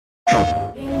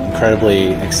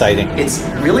incredibly exciting. It's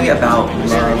really about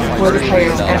love for the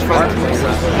players and for the players.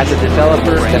 As a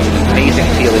developer, that's an amazing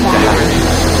feeling to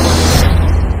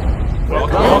have.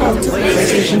 Welcome to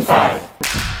PlayStation 5.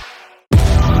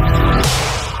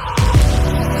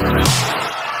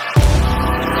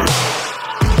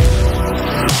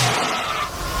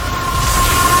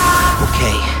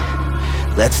 Okay,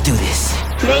 let's do this.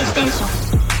 PlayStation.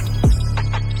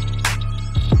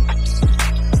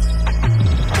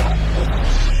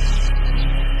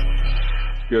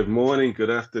 Good morning, good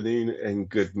afternoon, and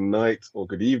good night, or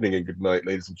good evening and good night,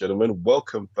 ladies and gentlemen.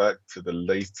 Welcome back to the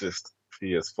latest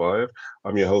PS5.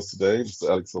 I'm your host today, Mr.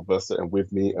 Alex Sylvester, and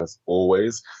with me, as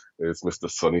always, is Mr.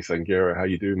 Sonny Sangera. How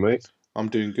you doing, mate? I'm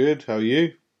doing good. How are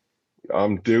you?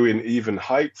 I'm doing even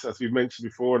heights, as we've mentioned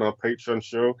before in our Patreon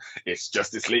show. It's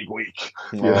Justice League week.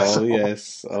 Oh, yes. Oh,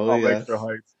 yes. Extra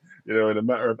heights. You know, in a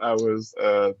matter of hours,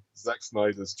 Zack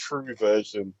Snyder's true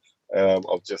version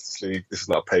of Justice League. This is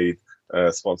not paid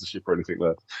sponsorship or anything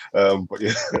like that. But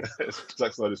yeah,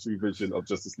 Zack Snyder's true vision of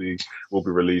Justice League will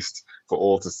be released for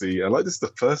all to see. And like, this is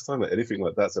the first time that anything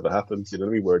like that's ever happened. You know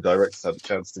what I mean? Where a director's had a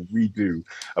chance to redo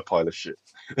a pile of shit.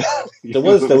 There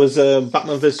was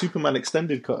Batman vs Superman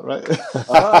extended cut, right?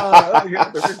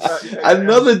 Yeah, there is that. Yeah,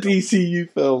 Another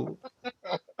DCU film.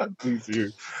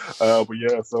 DCU. But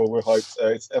yeah, so we're hyped.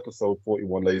 It's episode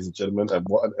 41, ladies and gentlemen, and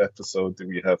what an episode do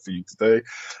we have for you today?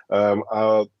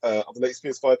 The latest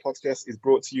PS5 podcast is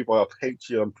brought to you by our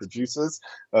Patreon producers,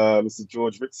 Mr.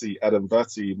 George Ritzy, Adam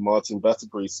Batty, Martin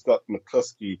Batterbury, Scott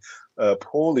McCluskey,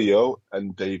 Paulio,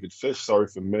 and David Fish. Sorry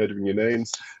for murdering your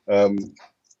names.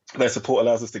 Their support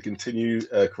allows us to continue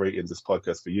creating this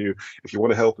podcast for you. If you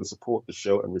want to help and support the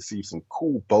show and receive some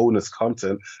cool bonus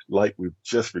content like we've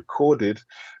just recorded,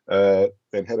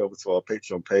 then head over to our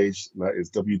Patreon page. And that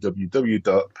is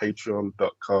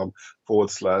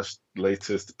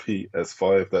www.patreon.com/latest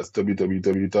PS5. That's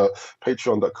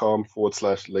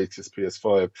www.patreon.com/latest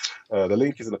PS5. The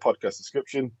link is in the podcast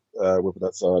description, whether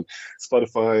that's on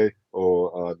Spotify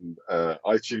or on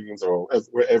iTunes, or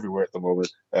we're everywhere at the moment.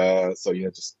 So yeah,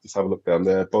 just have a look down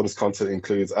there. Bonus content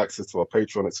includes access to our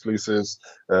Patreon exclusives,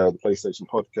 the PlayStation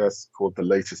podcast called The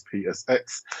Latest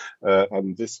PSX,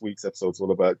 and this week's episode is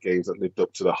all about games that lived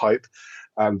up to the hype,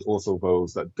 and also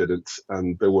those that didn't,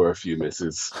 and there were a few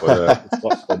misses. But it's a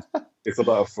lot of fun. It's a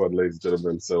lot of fun, ladies and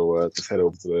gentlemen. So just head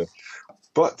over to there.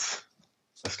 But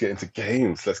let's get into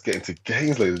games. Ladies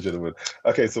and gentlemen.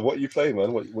 Okay, so what are you playing,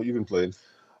 man? What you been playing?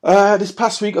 This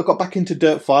past week I got back into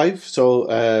Dirt 5, so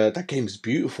that game is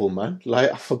beautiful, man.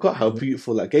 Like, I forgot how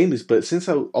beautiful that game is, but since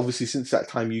that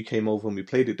time you came over and we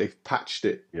played it, they've patched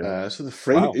it. Yeah. So the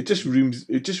frame, it just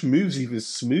moves even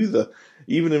smoother,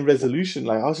 even in resolution.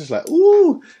 Like, I was just like,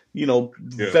 ooh,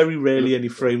 very rarely any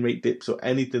frame rate dips or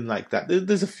anything like that.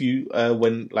 There's a few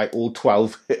when like all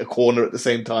 12 hit a corner at the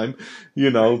same time,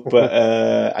 but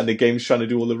and the game's trying to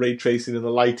do all the ray tracing and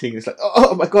the lighting. It's like,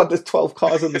 oh my god, there's 12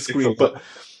 cars on the screen, but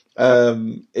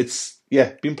been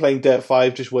playing Dirt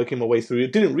 5, just working my way through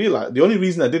it. Didn't realize, the only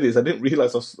reason I did it is I didn't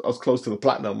realize I was close to the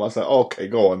platinum. I was like, okay,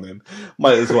 go on then,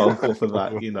 might as well go for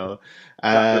that. You know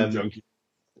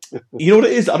what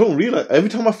it is? I don't realize. Every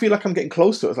time I feel like I'm getting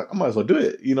close to it, it's like, I might as well do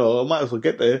it. I might as well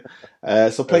get there.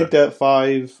 So playing Dirt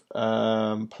 5,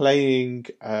 playing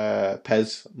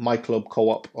PES, My Club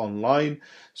Co-op online.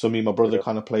 So me and my brother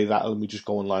kind of play that, and we just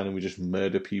go online and we just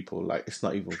murder people. Like, it's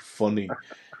not even funny.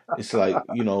 It's like,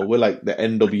 we're like the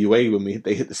NWA when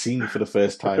they hit the scene for the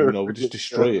first time. We just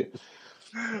destroy it.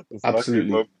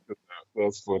 Absolutely.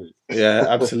 That's funny. Yeah,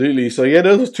 absolutely. So yeah,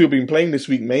 those two have been playing this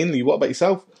week mainly. What about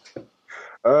yourself?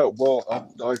 Well,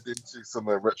 I've dived into some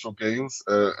retro games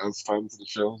as fans of the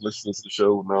show, listeners to the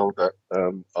show know that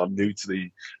I'm new to the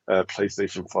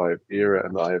PlayStation 5 era,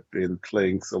 and I have been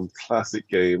playing some classic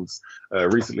games.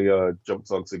 Recently, I jumped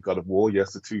onto God of War, the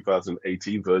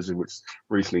 2018 version, which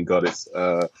recently got its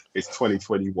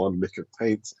 2021 lick of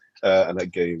paint, and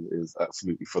that game is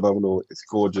absolutely phenomenal. It's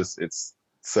gorgeous, it's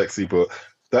sexy, but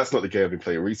that's not the game I've been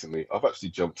playing recently. I've actually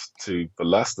jumped to The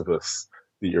Last of Us,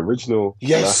 the original.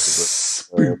 Yes!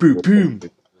 Boom, boom, boom.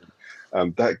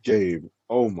 And that game,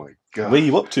 oh my god. Where are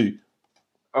you up to?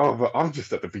 Oh, but I'm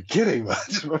just at the beginning, man.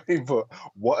 Do you know what I mean? But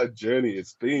what a journey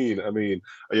it's been. I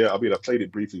I played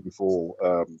it briefly before,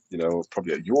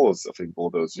 probably at yours, I think, all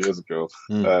those years ago.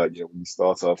 When you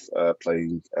start off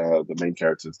playing the main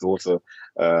character's daughter,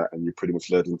 and you're pretty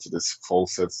much led into this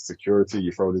false sense of security.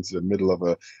 You're thrown into the middle of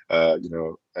a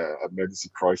emergency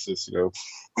crisis,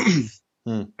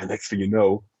 and next thing you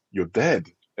know, you're dead.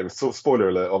 it was so spoiler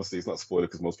alert. Obviously, it's not spoiler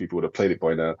because most people would have played it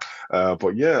by now.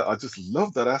 But yeah, I just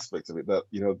love that aspect of it. That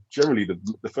generally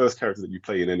the first character that you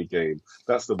play in any game,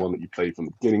 that's the one that you play from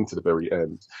the beginning to the very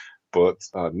end. But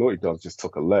Naughty Dog just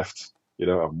took a left,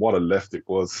 and what a left it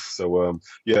was. So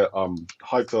yeah, I'm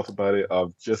hyped up about it.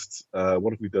 I've just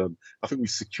what have we done? I think we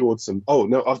secured some. Oh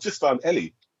no, I've just found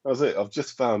Ellie. That was it. I've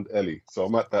just found Ellie, so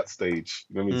I'm at that stage.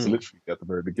 You know what I mean? It's literally at the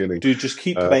very beginning. Dude, just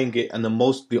keep playing it. And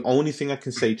the only thing I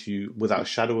can say to you, without a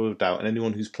shadow of a doubt, and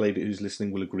anyone who's played it, who's listening,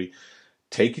 will agree.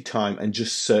 Take your time and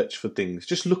just search for things.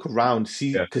 Just look around,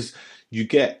 see, because you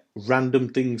get random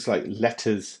things like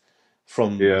letters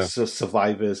from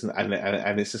survivors, and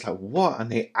it's just like, what?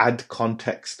 And they add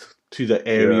context to the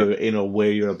area,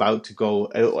 where you're about to go,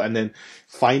 and then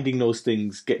finding those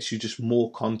things gets you just more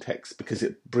context because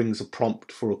it brings a prompt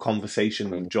for a conversation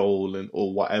with Joel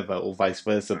or whatever, or vice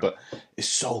versa. But it's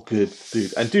so good,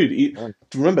 dude. And dude,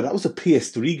 remember that was a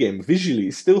PS3 game. Visually,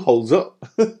 it still holds up.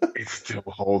 It still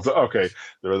holds up. Okay,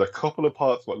 there are a couple of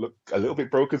parts that look a little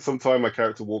bit broken. Sometimes my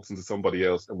character walks into somebody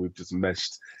else, and we've just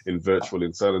meshed in virtual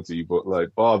insanity. But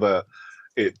like, bar that.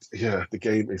 The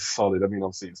game is solid. I mean,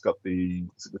 obviously, it's got the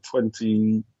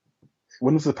 20.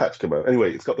 When does the patch come out?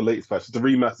 Anyway, it's got the latest patch. It's the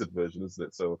remastered version, isn't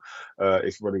it? So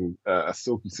it's running a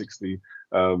silky 60.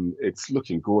 It's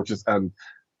looking gorgeous, and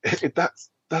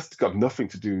that's got nothing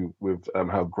to do with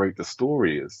how great the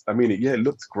story is. I mean, it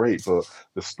looks great, but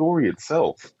the story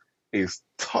itself is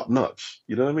top notch.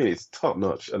 You know what I mean? It's top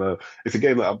notch, and it's a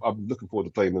game that I'm looking forward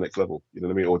to playing the next level. You know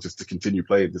what I mean? Or just to continue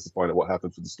playing, just to find out what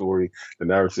happens with the story, the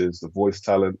narratives, the voice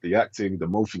talent, the acting, the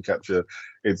motion capture.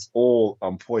 It's all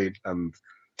on point, and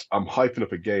I'm hyping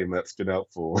up a game that's been out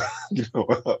for a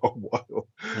while.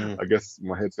 I guess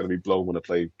my head's gonna be blown when I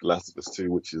play Last of Us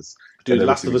 2, which is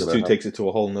Last of Us 2 takes it to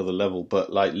a whole nother level.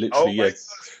 But like literally,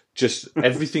 just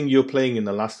everything you're playing in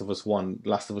the Last of Us 1,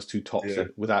 Last of Us 2 tops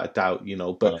it without a doubt.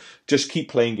 But just keep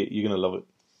playing it; you're gonna love it.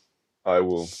 I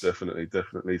will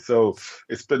definitely. So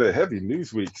it's been a heavy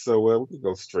news week, so we can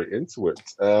go straight into it.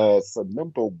 So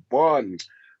number one.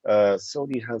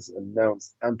 Sony has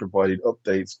announced and provided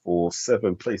updates for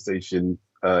 7 PlayStation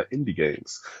indie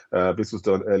games. This was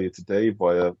done earlier today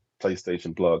via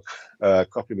PlayStation blog.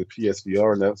 Copying the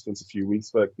PSVR announcements a few weeks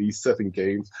back, these 7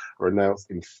 games are announced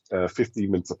in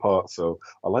 15 minutes apart. So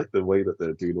I like the way that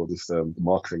they're doing all this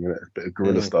marketing in it, a bit of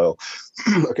guerrilla style.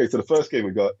 Okay, so the first game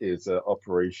we got is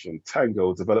Operation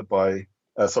Tango, developed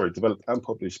and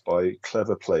published by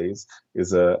Clever Plays,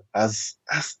 is a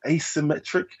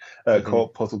asymmetric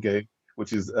co-op puzzle game,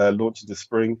 which is launched this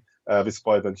spring. This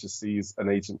spy venture sees an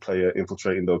agent player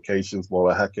infiltrating locations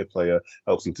while a hacker player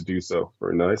helps him to do so.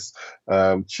 Very nice.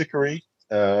 Chicory,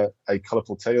 A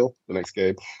Colorful Tale, the next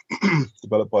game,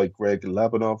 developed by Greg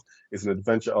Labanov, is an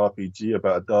adventure RPG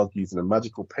about a dog using a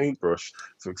magical paintbrush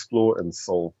to explore and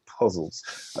solve puzzles.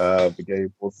 The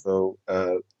game also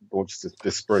launched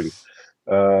this spring.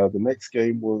 The next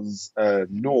game was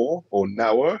Nour,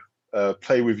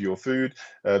 Play With Your Food,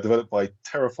 developed by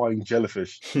Terrifying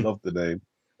Jellyfish, love the name,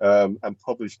 and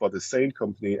published by the same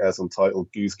company as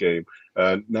Untitled Goose Game.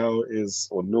 Nour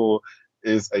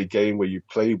is a game where you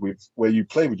play with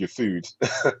your food,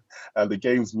 and the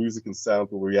game's music and sound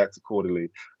will react accordingly.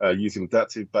 Using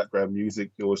adaptive background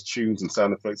music, your tunes and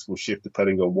sound effects will shift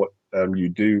depending on what you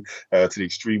do to the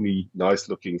extremely nice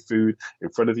looking food in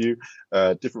front of you.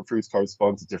 Different foods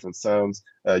correspond to different sounds.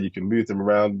 You can move them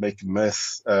around, make a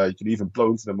mess. You can even blow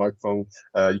into the microphone.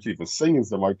 You can even sing into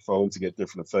the microphone to get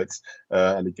different effects.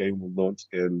 And the game will launch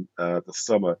in the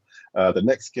summer. The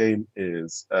next game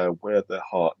is Where the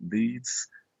Heart Leads,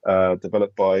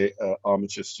 developed by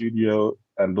Armature Studio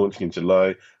and launching in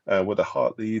July. Where the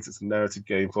Heart Leads is a narrative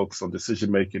game focused on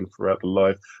decision making throughout the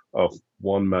life of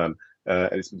one man.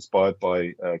 And it's inspired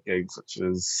by games such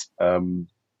as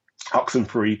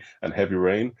Oxenfree and Heavy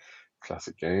Rain,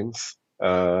 classic games.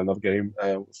 Another game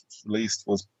released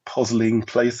was Puzzling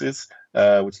Places,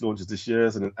 which launches this year,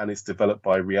 and it's developed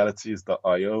by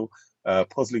Realities.io.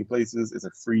 Puzzling Places is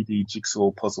a 3D jigsaw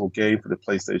puzzle game for the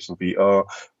PlayStation VR,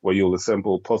 where you'll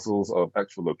assemble puzzles of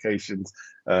actual locations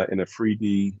in a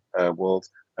 3D world,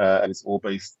 and it's all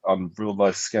based on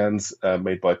real-life scans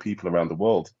made by people around the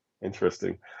world.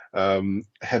 Interesting.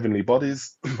 Heavenly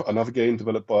Bodies, another game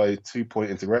developed by 2 Point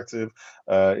Interactive,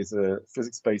 is a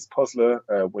physics-based puzzler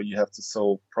where you have to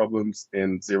solve problems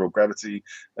in zero gravity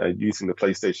using the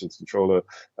PlayStation controller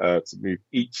to move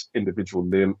each individual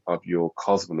limb of your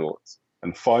cosmonauts.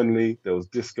 And finally, there was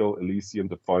Disco Elysium: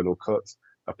 The Final Cut,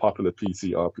 a popular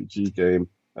PC RPG game,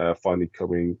 finally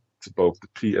coming to both the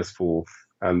PS4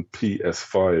 and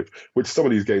PS5, which some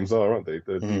of these games are, aren't they?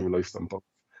 They're being released on both.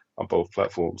 on both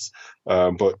platforms.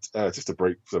 But just to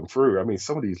break them through, I mean,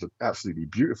 some of these look absolutely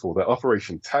beautiful. The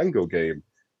Operation Tango game,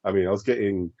 I mean, I was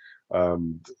getting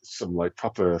some like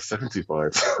proper 70s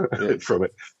vibes from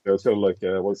it. It was kind of like,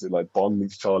 what is it, like Bond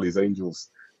meets Charlie's Angels.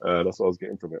 That's what I was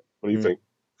getting from it. What do you think?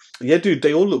 Yeah, dude,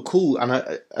 they all look cool, and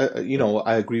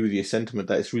I agree with your sentiment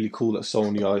that it's really cool that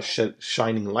Sony are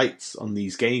shining lights on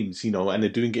these games, and they're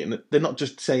doing it. They're not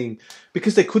just saying,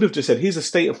 because they could have just said, "Here's a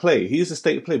state of play,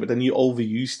 but then you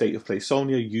overuse state of play.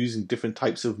 Sony are using different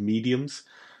types of mediums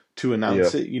to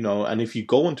announce it, and if you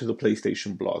go onto the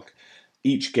PlayStation blog,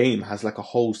 each game has like a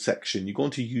whole section. You go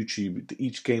onto YouTube,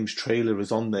 each game's trailer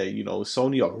is on there.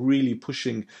 Sony are really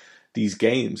pushing these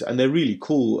games, and they're really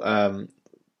cool.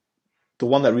 The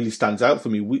one that really stands out for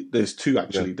me, there's two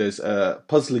actually. Yeah. There's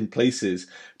Puzzling Places.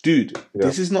 Dude,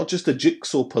 this is not just a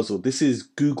jigsaw puzzle. This is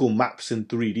Google Maps in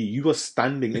 3D. You are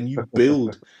standing and you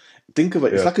build. Think of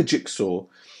it, it's like a jigsaw,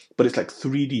 but it's like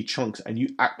 3D chunks, and you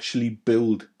actually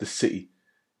build the city.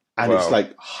 And it's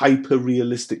like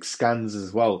hyper-realistic scans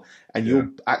as well. And you're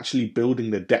actually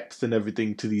building the depth and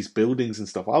everything to these buildings and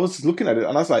stuff. I was looking at it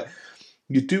and I was like,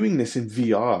 you're doing this in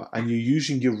VR and you're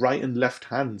using your right and left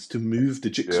hands to move the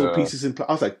jigsaw pieces in place.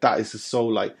 I was like, that is just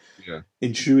so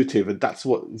intuitive, and that's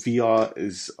what VR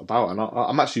is about. And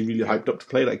I'm actually really hyped up to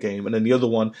play that game. And then the other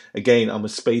one, again, I'm a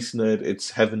space nerd.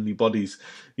 It's Heavenly Bodies.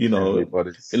 Heavenly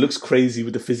Bodies. It looks crazy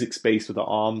with the physics space with the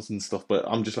arms and stuff, but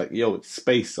I'm just like, yo, it's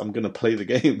space. I'm gonna play the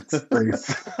game.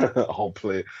 Space. I'll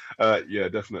play. Yeah,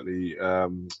 definitely.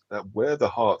 Where the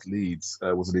Heart Leads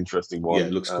was an interesting one. Yeah,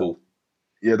 it looks cool.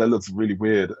 Yeah, that looks really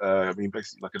weird. I mean,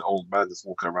 basically like an old man just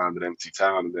walking around an empty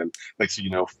town, and then next thing you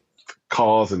know,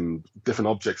 cars and different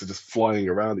objects are just flying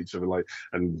around each other,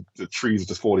 and the trees are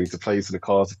just falling into place, and the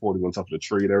cars are falling on top of the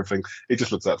tree and everything. It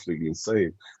just looks absolutely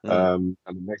insane. And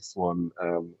the next one,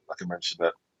 like I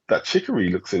mentioned, that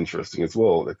Chicory looks interesting as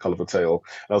well, the Colourful Tale.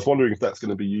 And I was wondering if that's going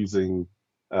to be using.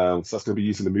 So that's going to be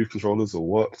using the Move controllers or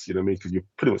what? You know what I mean? Because you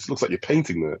pretty much, it looks like you're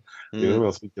painting there. I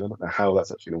was thinking, I don't know how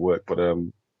that's actually going to work, but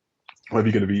whether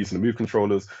you're going to be using the Move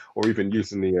controllers or even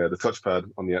using the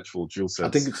touchpad on the actual DualSense. I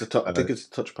think it's a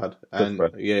touchpad, and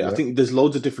I think there's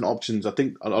loads of different options. I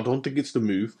don't think it's the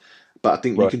Move, but I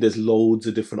think there's loads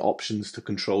of different options to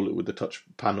control it with the touch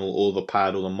panel or the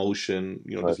pad or the motion.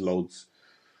 There's loads.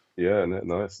 Yeah,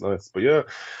 nice. But yeah,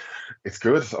 it's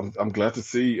good. I'm glad to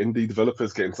see indie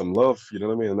developers getting some love. You know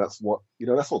what I mean? And that's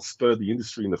what spurred the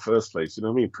industry in the first place. You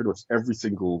know what I mean? Pretty much every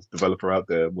single developer out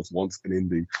there was once an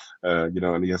indie.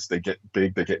 And yes, they get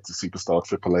big, they get to superstar,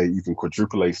 AAA, even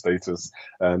quadruple A status,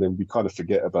 and then we kind of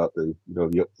forget about the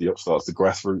upstarts, the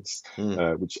grassroots,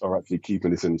 which are actually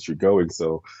keeping this industry going.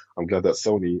 So I'm glad that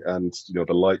Sony and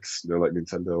the likes, like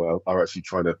Nintendo, are actually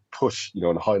trying to push,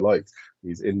 and highlight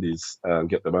these indies and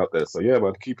get them out there. So yeah,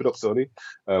 man, keep it up, Sony.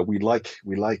 We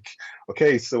like.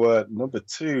 Okay, so number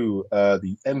 2,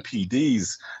 the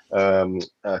MPDs.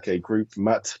 Group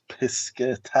Matt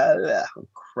Piscatella. I'm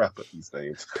crap at these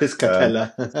names.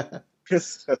 Piscatella.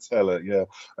 Piscatella,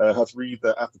 has read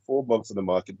that after 4 months on the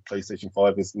market, the PlayStation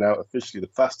 5 is now officially the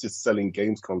fastest-selling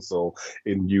games console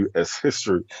in US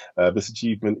history. This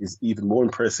achievement is even more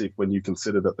impressive when you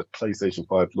consider that the PlayStation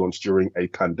 5 launched during a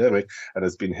pandemic and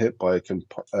has been hit by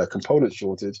a component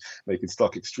shortage, making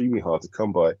stock extremely hard to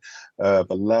come by. The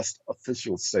last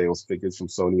official sales figures from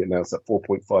Sony announced that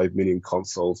 4.5 million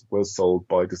consoles were sold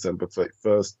by December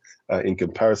 31st. In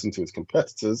comparison to its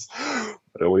competitors. I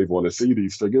don't even want to see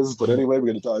these figures, but anyway,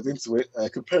 we're going to dive into it.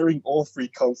 Comparing all 3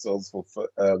 consoles for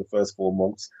the first 4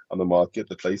 months on the market,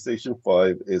 the PlayStation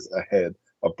 5 is ahead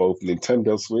of both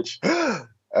Nintendo Switch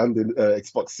and the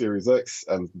Xbox Series X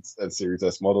and Series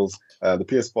S models. The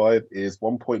PS5 is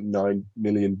 1.9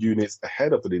 million units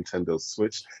ahead of the Nintendo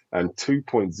Switch and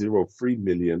 2.03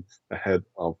 million ahead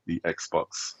of the Xbox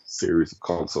series of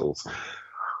consoles.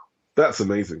 That's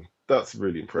amazing. That's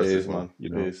really impressive, it is, man.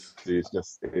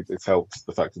 It's helped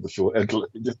the fact of the short, and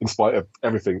just in spite of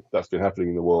everything that's been happening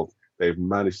in the world, they've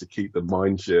managed to keep the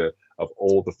mind share of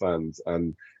all the fans,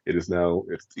 and it is now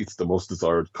it's the most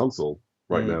desired console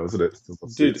right now, isn't it?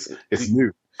 Dude, it's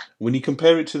new. When you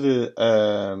compare it to the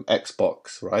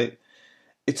Xbox, right?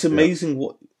 It's amazing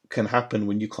what can happen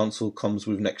when your console comes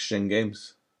with next gen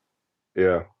games.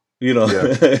 Yeah.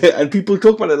 And people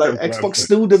talk about it like Xbox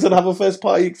still doesn't have a first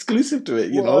party exclusive to it,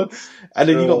 know? And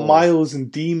then you got Miles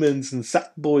and Demons and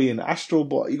Sackboy and Astro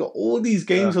Bot. You got all these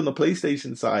games on the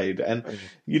PlayStation side, and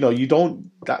you don't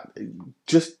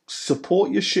just support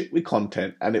your shit with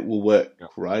content and it will work,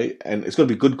 right? And it's going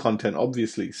to be good content,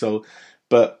 obviously. So,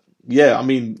 but yeah, I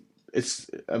mean, it's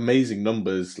amazing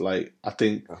numbers. Like, I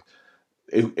think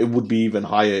it would be even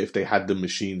higher if they had the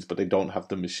machines, but they don't have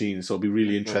the machines. So it'll be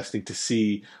really interesting to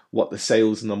see what the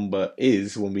sales number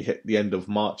is when we hit the end of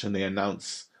March and they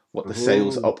announce what the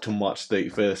sales up to March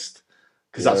 31st.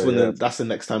 Because that's when that's the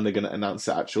next time they're going to announce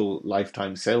the actual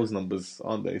lifetime sales numbers,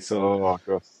 aren't they? So Oh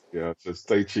gosh, yeah. So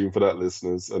stay tuned for that,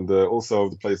 listeners. And also,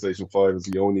 the PlayStation 5 is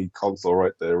the only console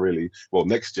right there, really. Well,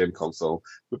 next gen console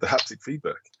with the haptic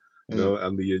feedback, you know,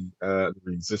 and the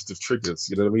resistive triggers.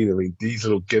 You know what I mean? I mean, these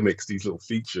little gimmicks, these little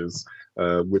features,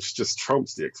 which just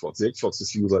trumps the Xbox. The Xbox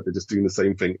just feels like they're just doing the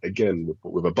same thing again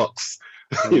with a box.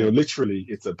 You know, literally,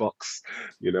 it's a box.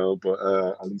 You know, but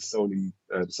at least Sony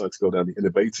decided to go down the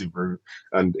innovative route,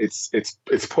 and it's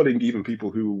putting even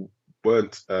people who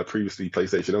weren't previously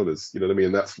PlayStation owners. You know what I mean?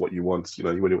 And that's what you want. You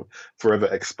know, you want to forever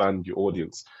expand your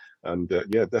audience. And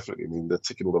yeah, definitely. I mean, they're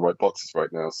ticking all the right boxes right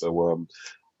now. So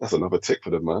that's another tick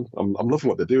for them, man. I'm loving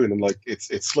what they're doing, and like it's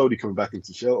slowly coming back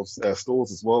into shelves,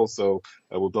 stores as well. So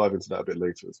we'll dive into that a bit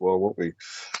later as well, won't we?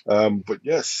 But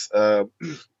yes,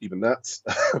 even that,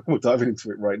 we're diving into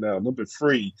it right now. Number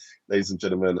 3, ladies and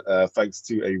gentlemen, thanks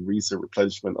to a recent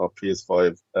replenishment of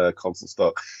PS5 console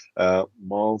stock,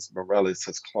 Miles Morales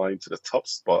has climbed to the top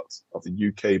spot of the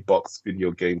UK box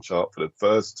video game chart for the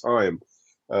first time.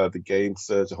 The game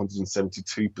surged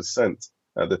 172%.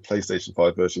 The PlayStation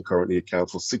 5 version currently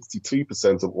accounts for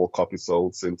 62% of all copies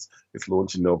sold since its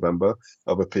launch in November.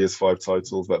 Other PS5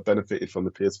 titles that benefited from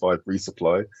the PS5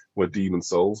 resupply were Demon's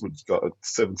Souls, which got a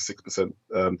 76%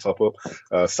 top up,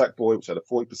 Sackboy, which had a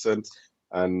 40%,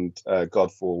 and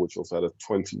Godfall, which also had a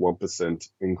 21%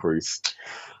 increase.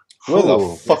 Where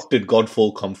the fuck did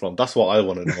Godfall come from? That's what I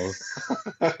want to know.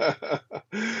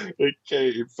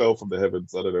 It fell from the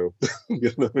heavens. I don't know.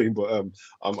 You know what I mean? But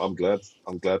I'm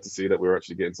glad to see that we're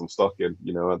actually getting some stock in.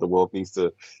 You know, the world needs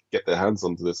to get their hands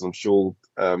onto this. I'm sure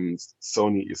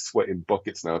Sony is sweating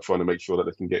buckets now, trying to make sure that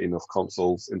they can get enough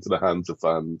consoles into the hands of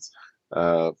fans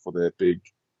for their big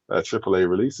AAA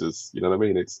releases. You know what I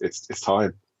mean? It's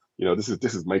time. You know, this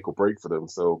is make or break for them.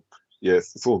 So.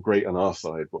 Yes, it's all great on our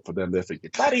side, but for them, they're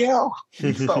thinking, bloody hell,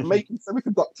 you can start making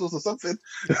semiconductors or something.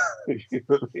 You know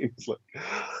what I mean? It's like,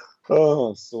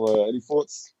 so any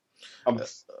thoughts?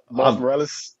 Miles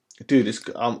Morales? Dude,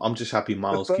 I'm just happy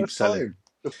Miles keeps selling.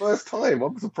 The first time.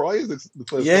 I'm surprised it's the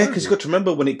first time. Yeah, because you got to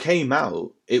remember when it came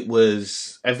out,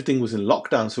 everything was in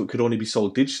lockdown, so it could only be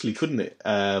sold digitally, couldn't it?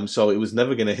 So it was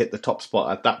never going to hit the top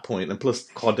spot at that point, and plus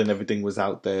COD and everything was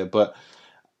out there, but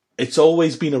it's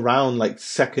always been around like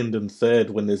second and third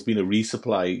when there's been a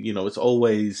resupply. You know, it's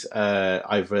always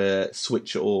either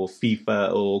Switch or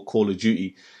FIFA or Call of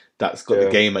Duty that's got the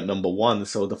game at number 1.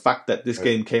 So the fact that this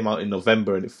game came out in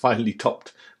November and it finally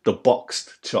topped the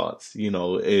boxed charts, you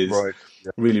know, is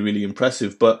really, really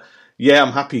impressive. But yeah,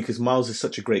 I'm happy because Miles is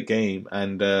such a great game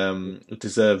and it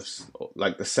deserves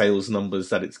like the sales numbers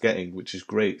that it's getting, which is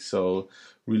great. So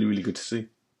really, really good to see.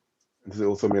 Does it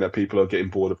also mean that people are getting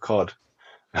bored of COD?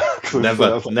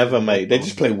 Never, mate. They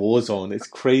just play Warzone. It's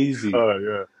crazy. Oh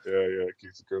yeah. It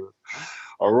keeps it going.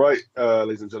 All right,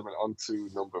 ladies and gentlemen, on to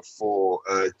number 4.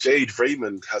 Jade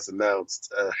Raymond has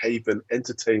announced Haven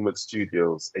Entertainment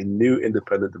Studios, a new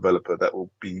independent developer that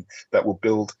will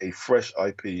build a fresh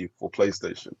IP for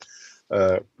PlayStation.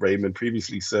 Raymond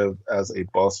previously served as a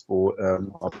boss for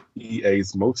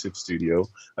EA's Motive Studio,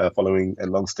 following a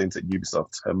long stint at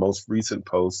Ubisoft. Her most recent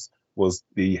post was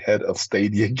the head of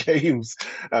Stadia Games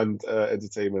and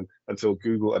Entertainment until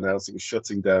Google announced it was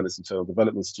shutting down its internal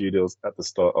development studios at the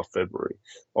start of February,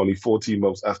 only 14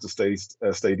 months after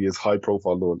Stadia's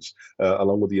high-profile launch.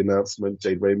 Along with the announcement,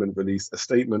 Jade Raymond released a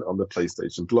statement on the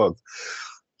PlayStation blog.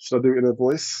 Should I do it in her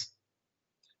voice?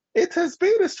 It has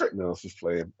been a strange. No, I was just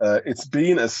playing. It's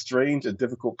been a strange and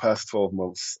difficult past 12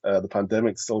 months. The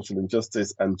pandemic, social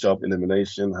injustice, and job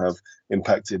elimination have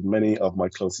impacted many of my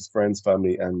closest friends,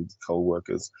 family, and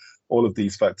co-workers. All of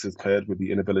these factors, paired with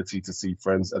the inability to see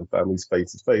friends and families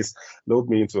face to face, lured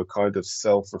me into a kind of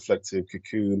self-reflective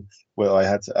cocoon where I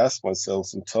had to ask myself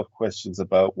some tough questions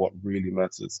about what really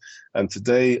matters. And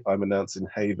today, I'm announcing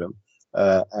Haven,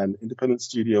 an independent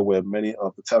studio where many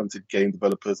of the talented game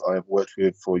developers I have worked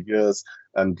with for years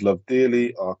and love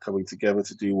dearly are coming together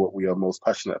to do what we are most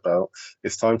passionate about.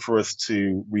 It's time for us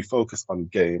to refocus on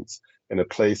games in a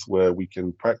place where we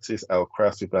can practice our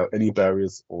craft without any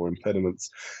barriers or impediments.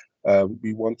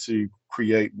 We want to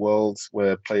create worlds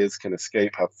where players can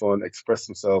escape, have fun, express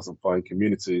themselves, and find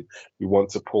community. We want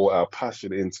to pour our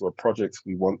passion into a project.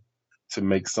 We want to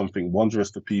make something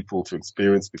wondrous for people to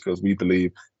experience because we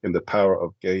believe in the power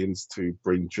of games to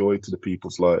bring joy to the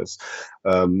people's lives.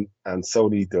 And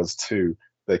Sony does too.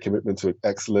 Their commitment to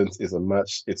excellence is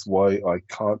unmatched. It's why I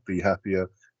can't be happier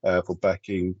for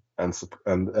backing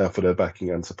for their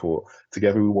backing and support.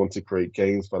 Together, we want to create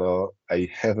games that are a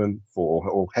haven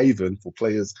for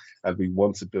players, and we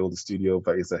want to build a studio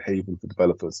that is a haven for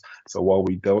developers. So while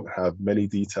we don't have many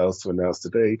details to announce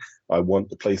today, I want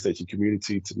the PlayStation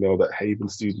community to know that Haven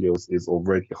Studios is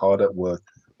already hard at work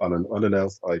on an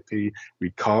unannounced IP.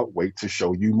 We can't wait to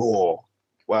show you more.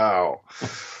 Wow.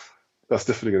 That's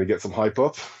definitely going to get some hype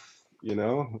up,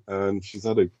 and she's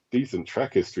had a decent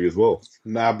track history as well.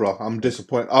 Nah, bro, I'm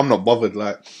disappointed. I'm not bothered.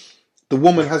 Like, the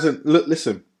woman hasn't. Look,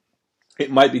 listen, it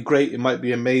might be great, it might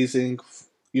be amazing,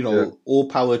 all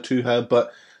power to her.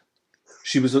 But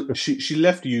she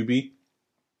left UB.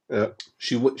 Yeah.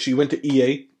 She went to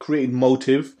EA, created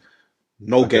Motive,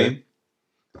 no game.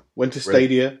 Went to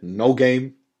Stadia, no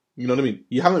game. You know what I mean?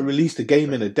 You haven't released a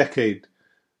game in a decade.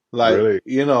 Like, really?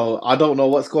 I don't know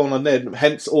what's going on there.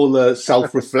 Hence all the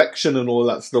self-reflection and all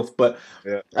that stuff. But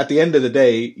at the end of the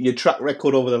day, your track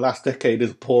record over the last decade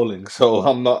is appalling. So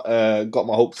I'm not got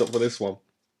my hopes up for this one.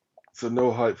 So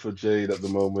no hype for Jade at the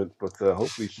moment, but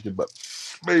hopefully she can. But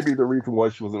maybe the reason why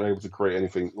she wasn't able to create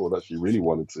anything or that she really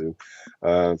wanted to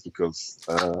is because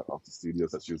of the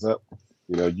studios that she was at.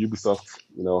 Ubisoft,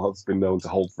 has been known to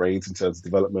hold reins in terms of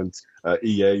development.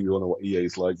 EA, we all know what EA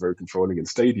is like, very controlling. And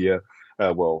Stadia,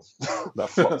 that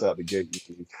flopped out the gate.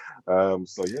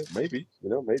 So yeah, maybe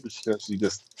she can actually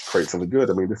just create something good.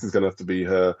 I mean, this is going to have to be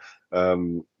her.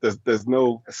 There's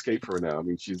no escape for her now. I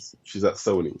mean, she's at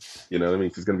Sony. You know what I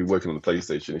mean? She's going to be working on the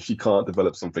PlayStation. If she can't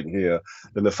develop something here,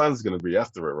 then the fans are going to be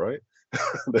after her, right?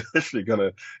 They're literally going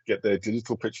to get their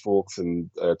digital pitchforks and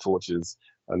torches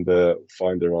and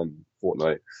find her on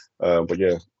Fortnite. But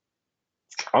yeah,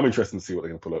 I'm interested to see what they're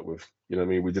going to pull up with. You know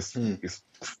what I mean? We just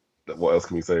what else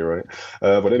can we say, right?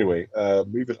 But anyway,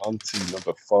 moving on to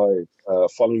number 5.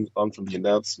 Following on from the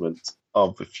announcement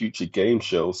of the future game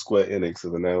show, Square Enix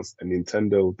has announced a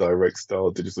Nintendo Direct style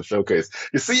digital showcase.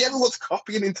 You see, everyone's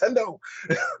copying Nintendo.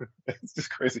 It's just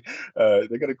crazy. They're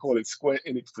going to call it Square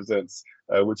Enix Presents,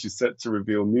 which is set to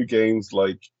reveal new games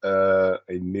like a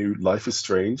new Life is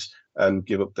Strange and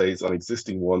give updates on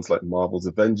existing ones like Marvel's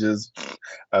Avengers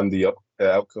and the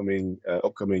upcoming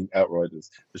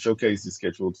Outriders. The showcase is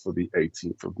scheduled for the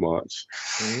 18th of March.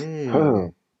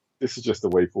 This is just the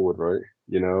way forward, right?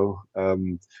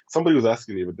 Somebody was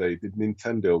asking the other day, did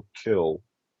Nintendo kill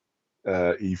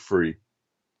E3?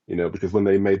 Because when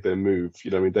they made their move,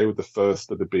 they were the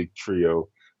first of the big trio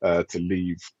to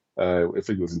leave. I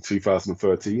think it was in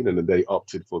 2013, and then they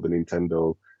opted for the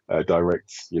Nintendo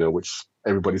Direct, which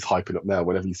everybody's hyping up now.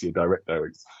 Whenever you see a Direct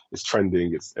there, it's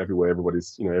trending, it's everywhere.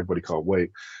 Everybody can't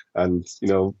wait. And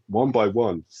one by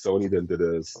one, Sony then did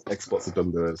theirs, Xbox have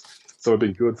done theirs. Some have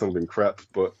been good, some have been crap,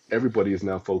 but everybody is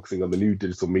now focusing on the new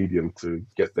digital medium to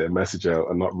get their message out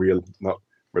and not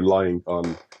relying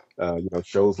on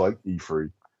shows like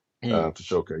E3 to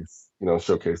showcase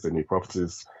their new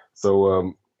properties.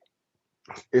 So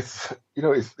it's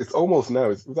almost now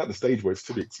it's at the stage where it's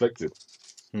to be expected.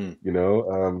 You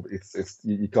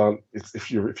can't.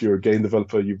 If you're a game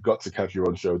developer, you've got to have your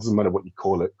own show. It doesn't matter what you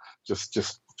call it. Just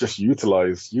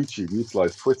utilize YouTube,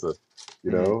 utilize Twitter.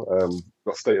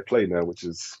 Got State of Play now, which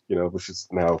is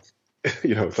now,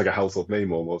 it's like a household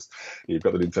name almost. You've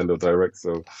got the Nintendo Direct,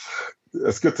 so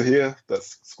it's good to hear that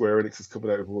Square Enix is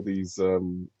coming out with all these,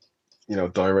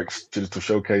 direct digital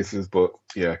showcases. But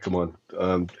yeah, come on,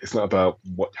 it's not about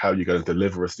how you're going to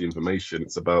deliver us the information.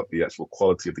 It's about the actual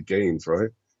quality of the games,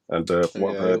 right? And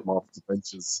what I heard, Marvel's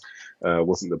Adventures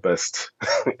wasn't the best.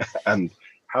 And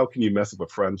how can you mess up a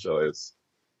franchise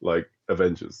like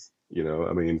Avengers?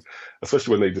 I mean,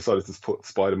 especially when they decided to put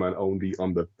Spider-Man only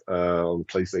on the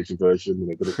PlayStation version and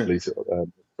they didn't release it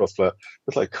cross-plat.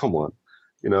 It's like, come on.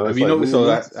 Have you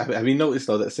noticed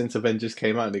though that since Avengers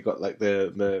came out, they got like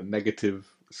the negative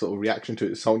sort of reaction to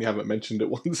it? Sony haven't mentioned it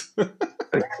once.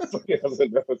 It's like, we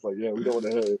don't want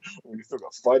to hear it. We still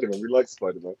got Spider-Man. We like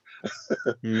Spider-Man.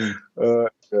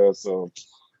 So.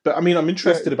 But I mean, I'm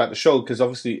interested about the show because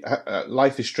obviously,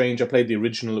 Life is Strange. I played the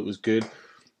original; it was good.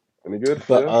 Any good?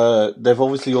 But they've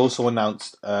obviously also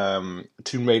announced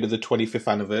Tomb Raider the 25th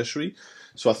anniversary.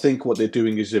 So I think what they're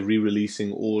doing is they're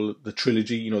re-releasing all the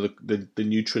trilogy, the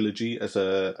new trilogy as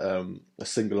a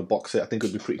singular box set. I think it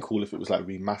would be pretty cool if it was like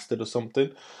remastered or something.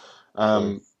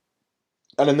 And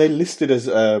then they listed as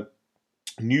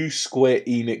new Square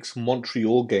Enix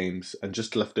Montreal games and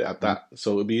just left it at that.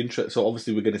 So it'll be interesting. So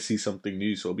obviously we're going to see something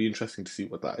new. So it'll be interesting to see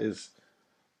what that is.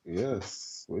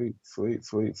 Yes. Sweet.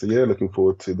 So yeah, looking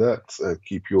forward to that.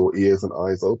 Keep your ears and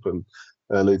eyes open,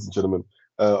 ladies and gentlemen.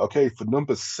 Okay, for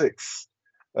number 6,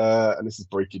 and this is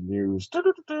breaking news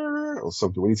or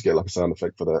something. We need to get like a sound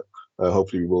effect for that.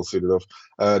 Hopefully we will soon enough.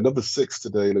 Number 6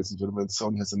 today, ladies and gentlemen,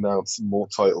 Sony has announced more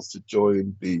titles to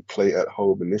join the Play at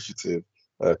Home initiative.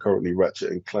 Currently,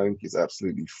 Ratchet and Clank is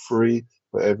absolutely free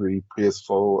for every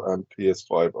PS4 and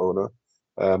PS5 owner.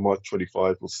 March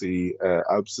 25 will see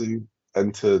Abzu,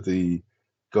 Enter the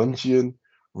Gungeon,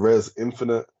 Res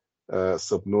Infinite,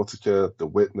 Subnautica, The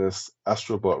Witness,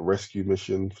 Astrobot Rescue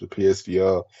Mission for the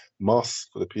PSVR, Moss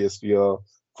for the PSVR,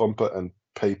 Thumper and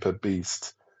Paper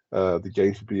Beast. The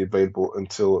games will be available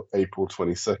until April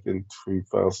 22nd,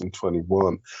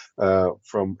 2021.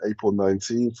 From April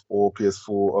 19th, all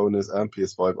PS4 owners and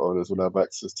PS5 owners will have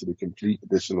access to the complete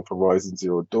edition of Horizon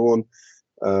Zero Dawn.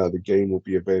 The game will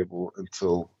be available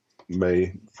until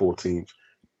May 14th.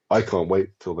 I can't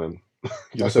wait till then.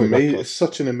 That's amazing. It's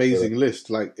such an amazing list.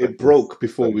 Like, it broke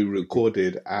before we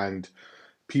recorded, and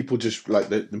people just, like,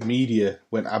 the media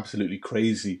went absolutely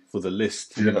crazy for the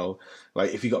list. You know,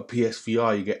 like, if you got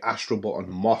PSVR, you get Astrobot and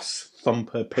Moss,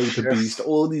 Thumper, Paper Beast,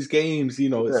 all these games. You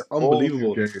know, it's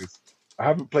unbelievable. I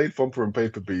haven't played Thumper and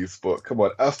Paper Beast, but come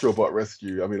on, Astrobot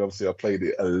Rescue. I mean, obviously, I played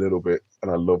it a little bit,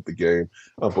 and I love the game.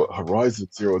 But Horizon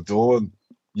Zero Dawn,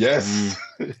 yes,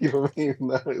 you know what I mean.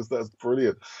 That's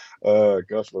brilliant.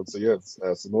 Gosh, man. So yes,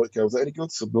 Subnautica. Was that any good?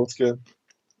 Subnautica.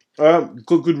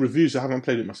 Good reviews. I haven't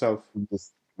played it myself.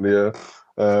 Yeah.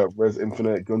 Res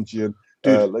Infinite, Gungeon.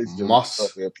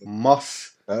 Moss.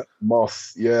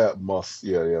 Moss. Yeah, Moss.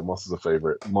 Yeah. Moss is a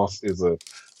favorite. Moss is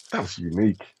that's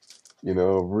unique. You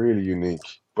know, really unique.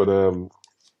 But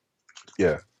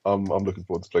yeah, I'm looking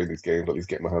forward to playing these games. At least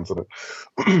get my hands on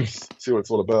it. See what it's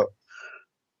all about.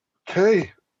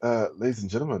 Okay, ladies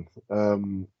and gentlemen,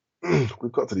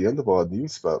 we've got to the end of our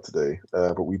news spout today,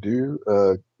 but we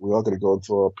are going to go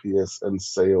into our PSN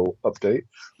sale update.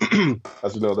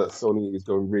 As we know, that Sony is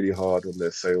going really hard on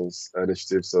their sales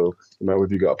initiative, so no matter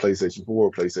if you got a PlayStation 4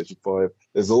 or PlayStation 5,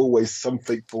 there's always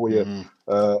something for you.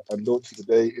 And launching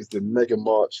today is the Mega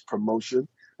March promotion,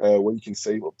 where you can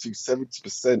save up to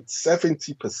 70%.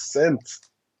 70%!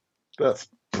 That's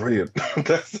brilliant.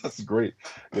 That's great.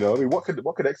 You know, I mean, what could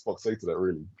Xbox say to that,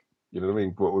 really? You know what I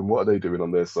mean? But what are they doing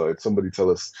on their side? Somebody tell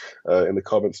us in the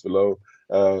comments below.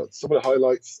 Some of the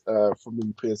highlights from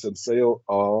the PSN sale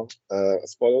are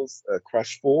as follows: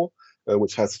 Crash 4,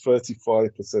 which has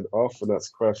 35% off, and that's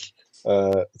Crash.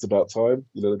 It's About Time.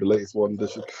 You know, the latest one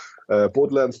edition.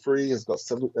 Borderlands 3 has got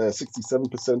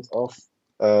 67% off.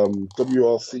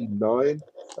 WRC 9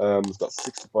 has got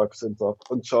 65% off.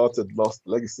 Uncharted Lost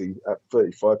Legacy at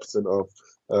 35%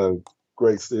 off.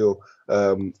 Great steal.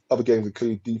 Other games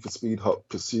include Need for Speed Hot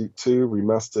Pursuit 2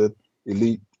 Remastered,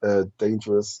 Elite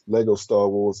Dangerous, Lego Star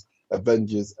Wars,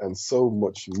 Avengers, and so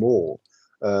much more.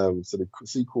 So the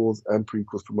sequels and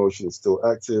prequels promotion is still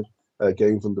active.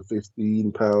 Games under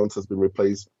 £15 has been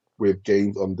replaced with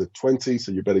games under 20,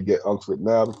 so you better get onto it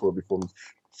now before it becomes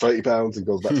 £30 and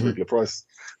goes back to regular price.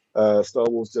 Star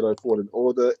Wars Jedi Fallen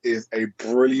Order is a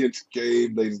brilliant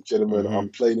game, ladies and gentlemen. I'm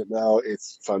playing it now.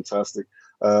 It's fantastic.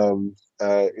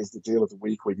 Is the deal of the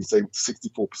week where you can save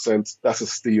 64%. That's a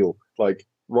steal. Like,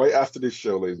 right after this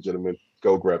show, ladies and gentlemen,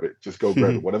 go grab it. Just go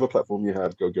grab it. Whatever platform you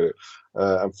have, go get it.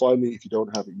 And finally, if you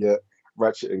don't have it yet,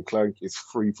 Ratchet and Clank is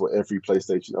free for every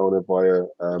PlayStation owner via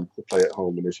the Play at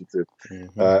Home initiative.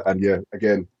 And yeah,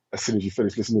 again, as soon as you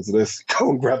finish listening to this, go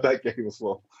and grab that game as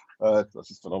well. That's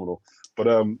just phenomenal.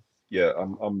 But yeah,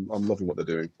 I'm loving what they're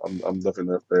doing. I'm loving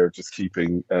that they're just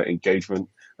keeping engagement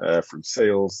through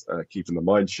sales, keeping the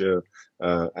mind share,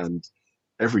 and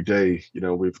every day, you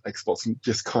know, with Xbox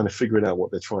just kind of figuring out what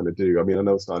they're trying to do. I mean, I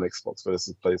know it's not an Xbox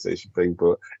versus PlayStation thing,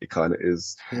 but it kind of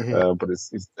is. But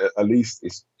it's at least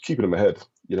it's keeping them ahead.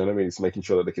 You know what I mean? It's making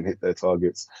sure that they can hit their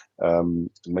targets, and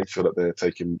make sure that they're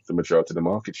taking the majority of the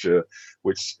market share,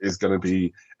 which is going to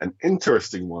be an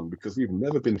interesting one because we've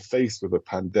never been faced with a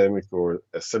pandemic or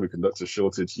a semiconductor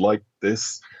shortage like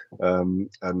this, and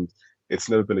it's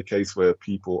never been a case where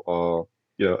people are.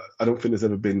 You know, I don't think there's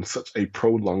ever been such a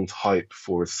prolonged hype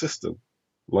for a system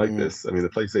like this. I mean, the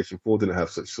PlayStation 4 didn't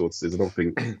have such shortages. I don't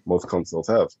think most consoles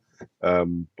have.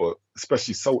 But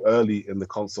especially so early in the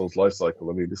console's life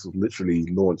cycle. I mean, this was literally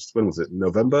launched, when was it?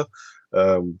 November?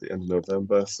 The end of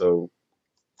November. So,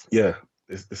 yeah,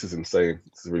 this is insane.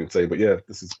 This is really insane. But yeah,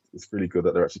 it's really good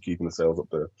that they're actually keeping the sales up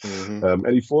there.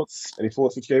 Any thoughts?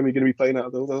 Which game are you going to be playing out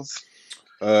of those?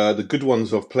 The good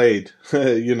ones I've played,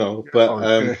 you know,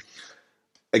 but...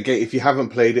 Again, if you haven't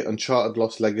played it, Uncharted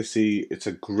Lost Legacy, it's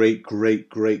a great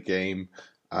game.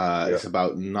 It's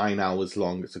about 9 hours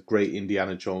long. It's a great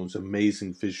Indiana Jones,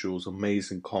 amazing visuals,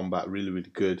 amazing combat, really, really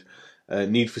good.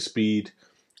 Need for Speed,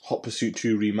 Hot Pursuit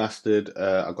 2 Remastered.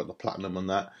 I got the platinum on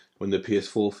that when the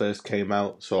PS4 first came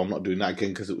out, so I'm not doing that again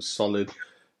because it was solid.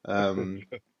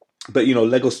 But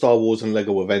Lego Star Wars and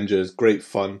Lego Avengers, great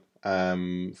fun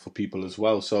for people as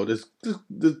well. So there's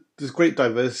great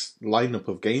diverse lineup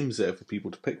of games there for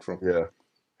people to pick from. Yeah.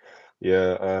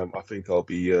 Yeah, I think I'll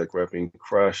be grabbing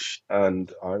Crash,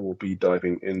 and I will be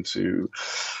diving into.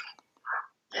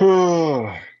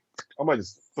 I might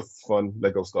just for fun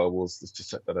Lego Star Wars. Let's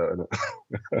just check that out.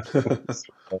 Innit?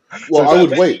 Well, I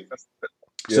would wait.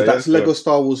 So Yeah, that's yeah, Lego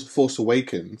Star Wars Force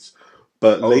Awakens,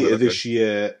 but Oh, later okay. this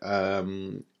year,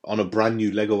 on a brand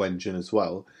new Lego engine as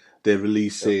well, they're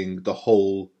releasing the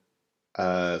whole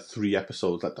 3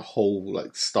 episodes, like the whole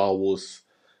Star Wars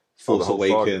Force whole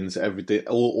saga. Awakens, everything,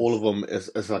 all of them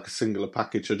as like a singular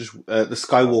package. So just the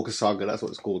Skywalker Saga, that's what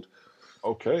it's called,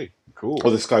 Okay, cool.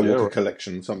 or the Skywalker right.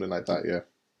 Collection, something like that. Yeah.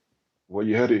 Well,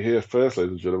 you heard it here first,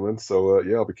 ladies and gentlemen. So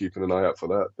yeah, I'll be keeping an eye out for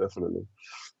that, definitely.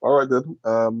 All right then.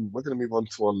 We're going to move on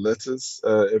to our letters.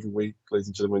 Every week, ladies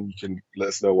and gentlemen, you can let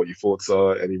us know what your thoughts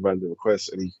are, any random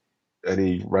requests, any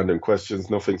random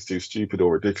questions. Nothing's too stupid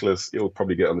or ridiculous. It'll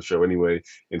probably get on the show anyway,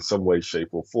 in some way, shape,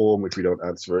 or form if we don't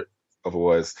answer it.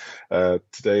 Otherwise,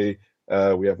 today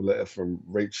we have a letter from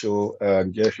Rachel,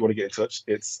 and yeah, if you want to get in touch,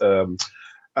 it's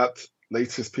at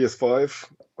latest PS5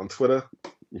 on Twitter.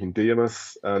 You can DM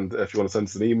us, and if you want to send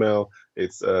us an email,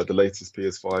 it's the latest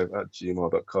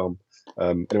PS5@gmail.com.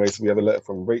 Anyway, so we have a letter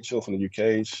from Rachel from the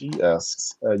UK. She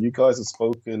asks, you guys have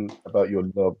spoken about your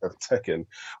love of Tekken.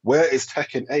 Where is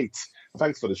Tekken 8?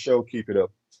 Thanks for the show. Keep it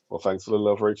up. Well, thanks for the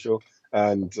love, Rachel.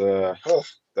 And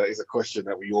that is a question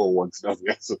that we all want to know the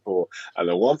answer for. And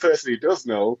the one person who does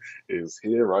know is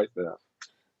here right now.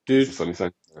 Dude, Sunny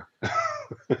Sanchez.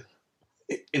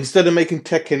 instead of making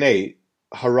Tekken 8,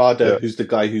 Harada, Yeah. who's the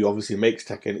guy who obviously makes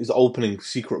Tekken, is opening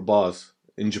secret bars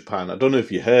in Japan. I don't know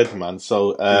if you heard, man.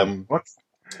 So What?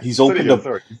 he's Say it opened again, a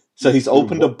sorry. he's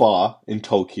opened a bar in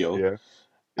Tokyo, Yeah.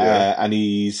 Yeah. and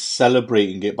he's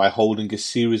celebrating it by holding a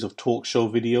series of talk show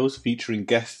videos featuring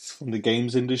guests from the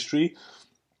games industry.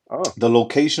 Oh, The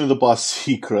location of the bar's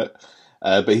secret,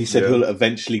 but he said Yeah. he'll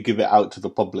eventually give it out to the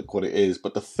public what it is.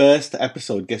 But the first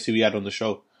episode, guess who he had on the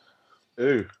show?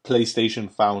 ew.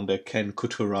 PlayStation founder Ken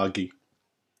Kutaragi.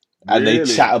 And they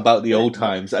Really? chat about the old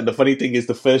times. And the funny thing is,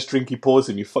 the first drink he pours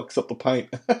in, he fucks up the pint.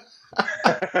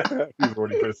 He's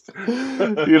already pissed.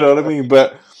 You know what I mean?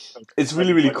 But it's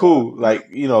really, really cool. Like,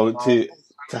 to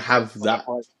have that.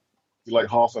 Like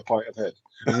half a pint of head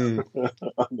Mm.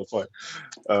 on the fight.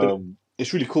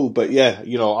 It's really cool. But yeah,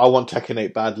 I want Tekken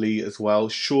 8 badly as well.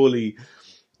 Surely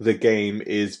the game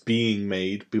is being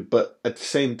made. But at the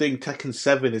same thing, Tekken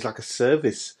 7 is like a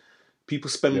service. People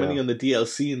spend money on the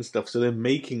DLC and stuff. So they're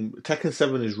making... Tekken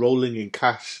 7 is rolling in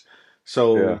cash.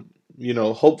 So,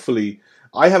 hopefully...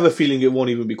 I have a feeling it won't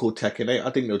even be called Tekken 8. I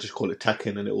think they'll just call it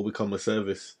Tekken and it will become a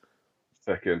service.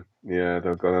 Tekken, yeah,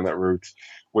 they've gone on that route,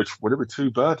 which wouldn't be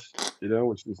too bad,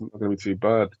 which isn't going to be too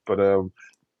bad. But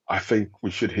I think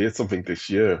we should hear something this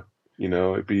year.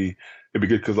 It'd be good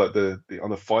because like the on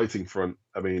the fighting front,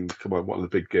 I mean, come on, one of the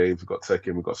big games. We've got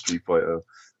Tekken, we've got Street Fighter,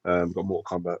 we've got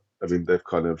Mortal Kombat. I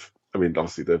mean,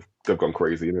 obviously they've gone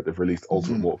crazy. They've released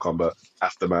Ultimate Mortal Kombat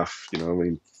Aftermath.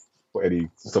 Put any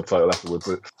subtitle afterwards.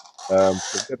 But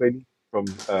they need from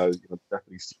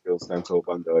Japanese studios, Namco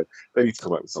Bandai, they need to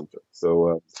come out with something.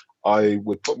 So I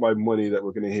would put my money that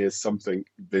we're going to hear something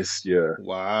this year.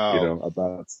 Wow.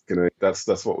 About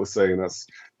that's what we're saying. That's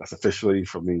officially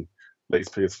from the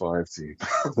latest PS5 team.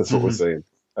 That's what we're saying.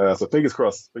 So fingers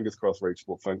crossed,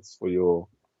 Rachel. Thanks for your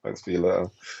letter.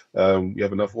 We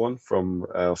have another one from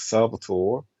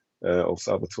Salvatore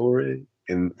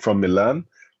from Milan.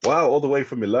 Wow, all the way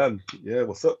from Milan. Yeah,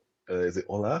 what's up? Is it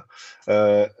hola?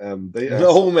 They asked,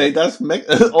 No, mate, that's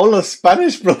hola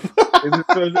Spanish, bro. is it?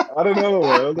 I don't know.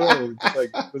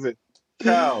 Is it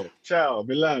ciao,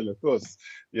 Milan? Of course.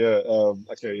 Yeah.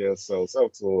 Okay. Yeah. So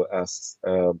Salvatore asks,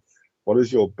 what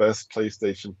is your best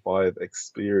PlayStation 5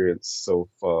 experience so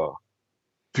far?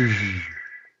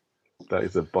 That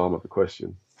is a bomb of a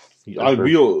question. You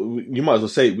might as well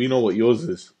say it. We know what yours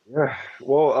is. Yeah.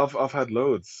 Well, I've had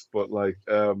loads, but my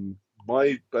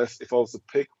best, if I was to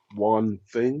pick one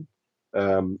thing,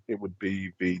 it would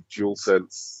be the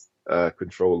DualSense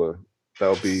controller. That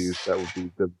would be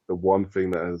the one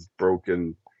thing that has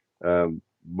broken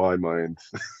my mind.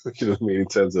 You know what I mean, in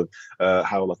terms of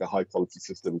how like a high quality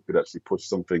system could actually push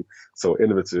something so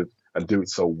innovative and do it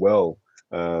so well.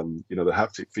 The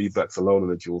haptic feedbacks alone in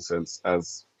the DualSense,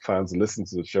 as fans and listeners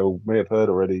to the show may have heard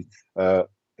already,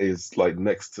 is like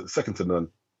second to none.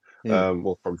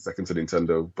 Well, probably second to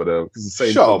Nintendo, but it's the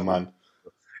same. Sure, man.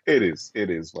 It is,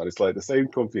 man. It's like the same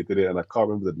company did it, and I can't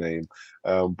remember the name.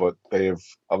 But they've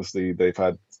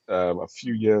had a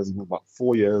few years, about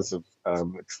 4 years of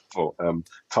time.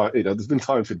 There's been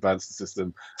time to advance the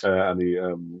system and the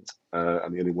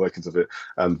inner workings of it.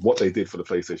 And what they did for the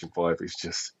PlayStation 5 is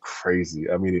just crazy.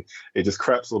 I mean, it just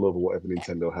craps all over whatever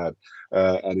Nintendo had,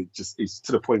 and it's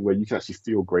to the point where you can actually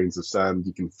feel grains of sand.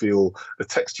 You can feel the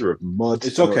texture of mud.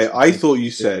 It's okay. I thought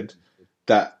you said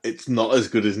that it's not as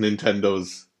good as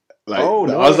Nintendo's. Like, Oh,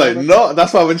 no, I was like, no. no.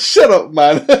 That's why I went, shut up,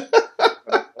 man.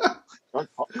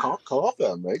 Calm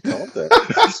down, mate. Calm down.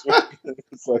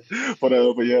 It's like, but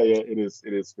yeah, it is.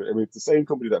 It is. I mean, it's the same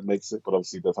company that makes it, but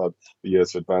obviously they've had the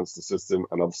years to advance the system,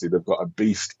 and obviously they've got a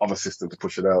beast of a system to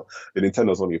push it out. The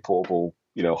Nintendo's only a portable,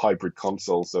 hybrid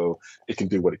console, so it can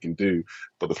do what it can do.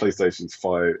 But the PlayStation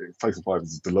 5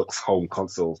 is a deluxe home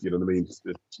console. You know what I mean?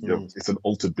 It's an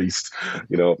altered beast,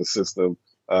 of a system.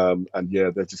 And yeah,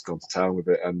 they've just gone to town with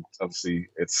it, and obviously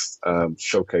it's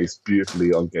showcased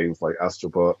beautifully on games like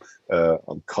Astrobot,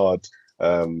 on COD.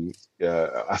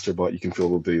 Astrobot, you can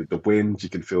feel the wind, you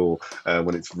can feel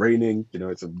when it's raining.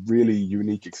 It's a really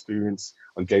unique experience.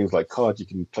 On games like COD, you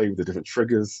can play with the different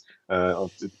triggers,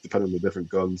 depending on the different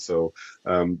guns. So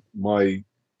my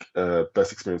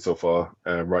best experience so far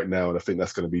right now, and I think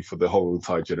that's going to be for the whole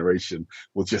entire generation,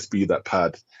 will just be that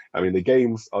pad. I mean, the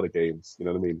games are the games. You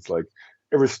know what I mean? It's like,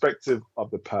 irrespective of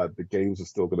the pad, the games are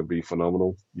still going to be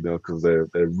phenomenal, because they're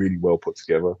really well put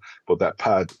together. But that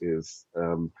pad is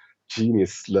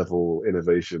genius level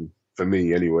innovation for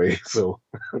me, anyway. So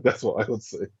that's what I would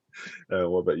say.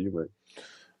 What about you, mate?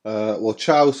 Well,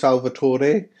 ciao,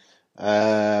 Salvatore.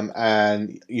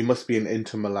 And you must be an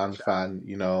Inter Milan fan,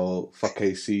 fuck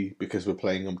AC, because we're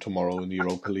playing them tomorrow in the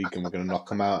Europa League and we're going to knock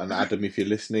them out. And Adam, if you're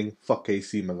listening, fuck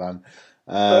AC Milan.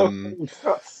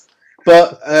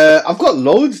 But I've got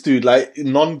loads, dude, like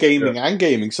non-gaming and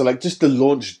gaming. So like just the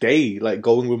launch day, like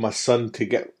going with my son to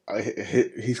get,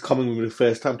 he's coming with me the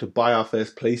first time to buy our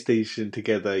first PlayStation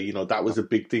together. That was a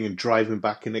big thing, and driving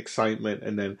back in excitement.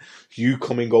 And then you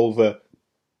coming over,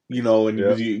 and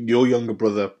with your younger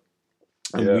brother,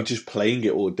 and we just playing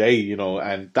it all day,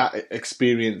 and that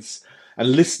experience.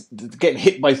 And getting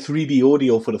hit by 3D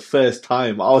audio for the first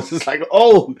time, I was just like,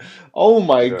 oh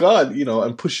my God,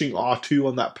 and pushing R2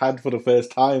 on that pad for the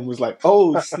first time was like,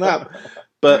 oh, snap.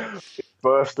 But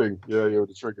bursting, with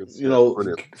the triggers.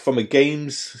 From a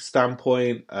games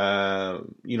standpoint,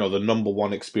 the number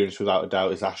one experience without a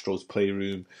doubt is Astro's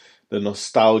Playroom. The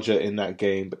nostalgia in that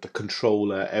game, but the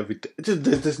controller, everything.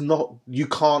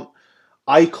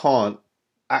 I can't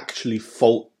actually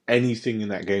fault anything in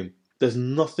that game. There's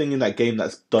nothing in that game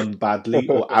that's done badly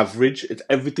or average.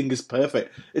 Everything is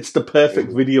perfect. It's the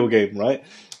perfect video game, right?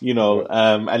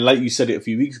 And like you said it a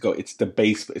few weeks ago, it's the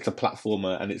base, it's a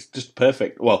platformer, and it's just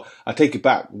perfect. Well, I take it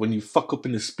back. When you fuck up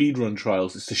in the speedrun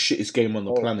trials, it's the shittest game on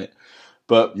the planet.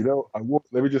 But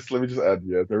let me just add,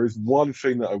 there is one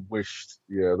thing that I wished,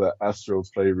 that Astro's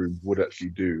Playroom would actually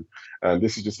do, and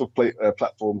this is just for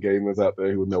platform gamers out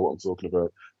there who would know what I'm talking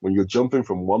about. When you're jumping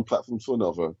from one platform to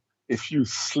another, if you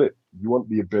slip, you want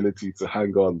the ability to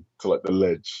hang on to like the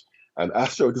ledge. And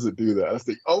Astro doesn't do that. That's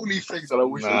the only thing that I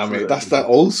wish. Mate, that's that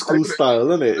old school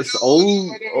style, isn't it? It's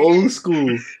old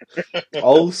school.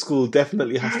 Old school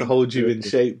definitely has to hold you in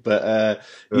shape. But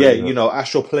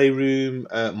Astro Playroom,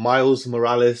 Miles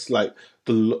Morales, like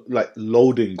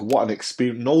loading. What an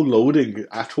experience! No loading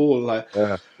at all. I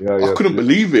couldn't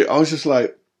believe it. I was just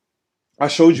like, I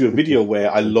showed you a video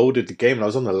where I loaded the game and I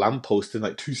was on the lamppost in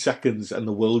like 2 seconds and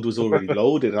the world was already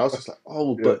loaded. And I was just like,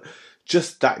 but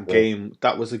just that game,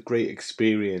 that was a great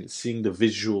experience. Seeing the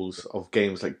visuals of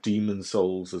games like Demon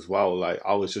Souls as well. Like,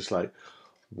 I was just like,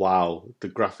 wow, the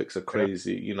graphics are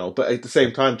crazy, But at the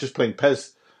same time, just playing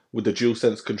PES with the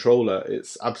DualSense controller,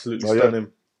 it's absolutely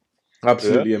stunning.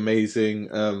 Absolutely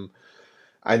amazing.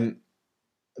 And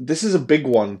this is a big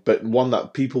one, but one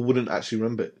that people wouldn't actually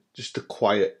remember. Just the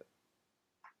quiet.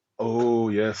 Oh,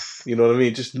 yes. You know what I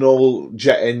mean? Just no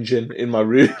jet engine in my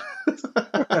room.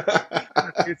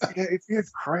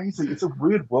 It's crazy. It's a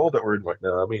weird world that we're in right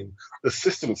now. I mean, the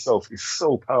system itself is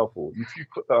so powerful. If you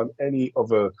put that on any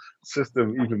other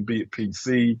system, even be it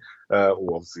PC,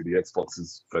 or obviously the Xbox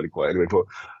is fairly quiet anyway, but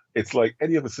it's like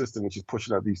any other system which is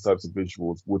pushing out these types of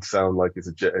visuals would sound like it's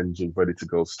a jet engine ready to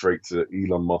go straight to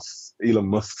Elon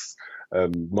Musk's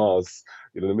Mars.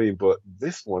 You know what I mean? But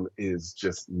this one is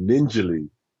just ninjally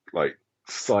like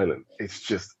silent.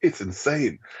 It's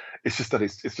insane. It's just that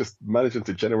it's just managing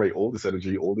to generate all this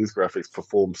energy, all these graphics,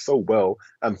 perform so well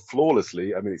and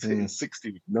flawlessly. I mean, it's hitting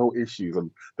 60 with no issues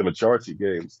on the majority of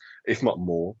games, if not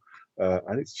more.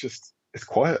 And it's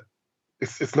quiet.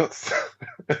 it's nuts.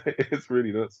 It's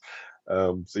really nuts.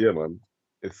 So yeah, man,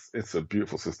 it's a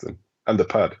beautiful system, and the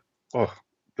pad. Oh,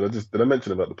 did I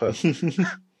mention about the pad?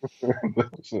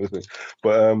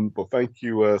 But thank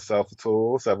you,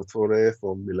 Salvatore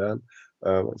from Milan.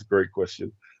 That's a great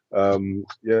question.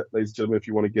 Yeah, ladies and gentlemen, if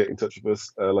you want to get in touch with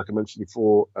us, like I mentioned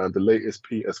before, the latest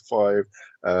PS5,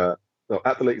 no,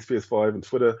 at the latest PS5 on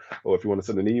Twitter, or if you want to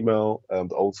send an email,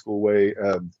 the old school way,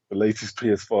 the latest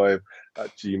PS5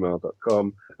 at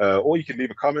gmail.com, or you can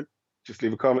leave a comment. Just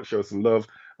leave a comment, show us some love,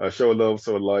 show a love,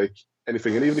 show a like,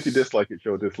 anything, and even if you dislike it,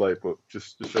 show a dislike, but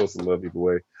just show us some love either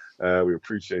way. We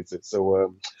appreciate it.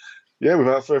 So, yeah,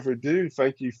 without further ado,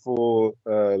 thank you for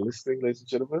listening, ladies and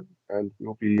gentlemen, and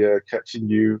we'll be catching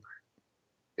you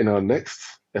in our next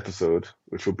episode,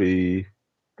 which will be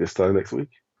this time next week.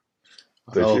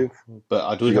 Stay tuned. But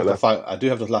I do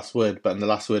have the last word, but the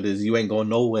last word is you ain't going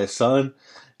nowhere, son.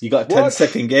 You got a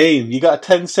 10-second game. You got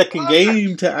a 10-second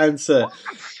game to answer.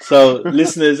 So,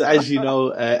 listeners, as you know,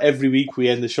 every week we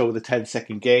end the show with a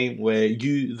 10-second game where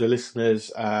you, the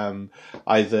listeners,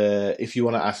 either if you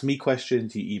want to ask me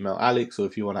questions, you email Alex, or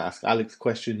if you want to ask Alex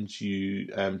questions, you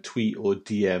tweet or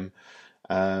DM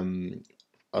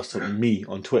me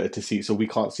on Twitter to see, so we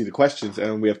can't see the questions,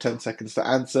 and we have 10 seconds to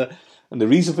answer. And the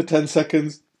reason for 10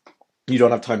 seconds, you don't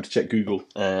have time to check Google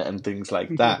and things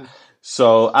like that.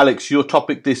 So, Alex, your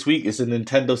topic this week is the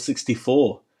Nintendo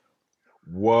 64.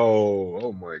 Whoa!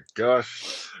 Oh my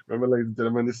gosh! Remember, ladies and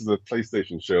gentlemen, this is a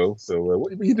PlayStation show. So,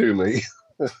 what are you doing, mate?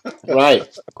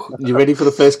 Right. You ready for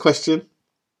the first question?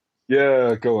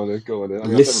 Yeah, go on then. I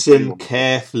mean, listen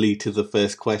carefully to the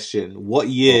first question. What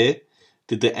year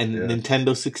did the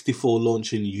Nintendo 64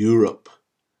 launch in Europe?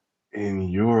 In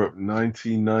Europe,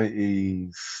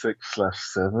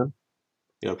 1996/7.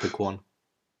 You gotta pick one.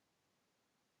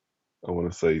 I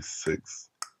want to say 6.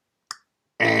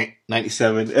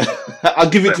 97.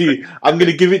 I'll give it to you. I'm going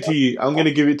to give it to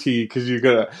you because you're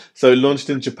going to. So it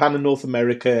launched in Japan and North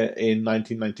America in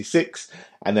 1996,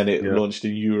 and then it launched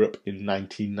in Europe in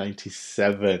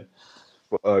 1997.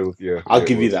 I'll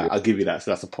give you that. So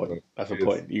that's a point.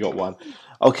 You got one.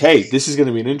 Okay, this is going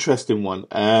to be an interesting one.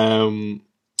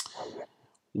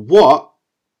 What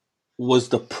was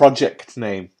the project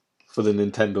name for the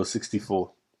Nintendo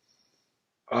 64?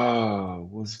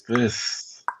 Was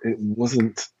this? It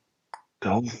wasn't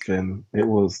Dolphin. It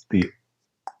was the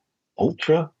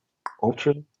Ultra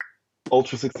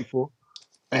 64.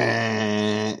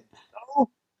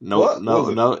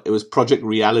 No. It was Project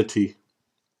Reality.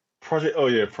 Project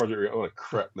Reality. Oh, a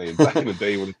crap name back in the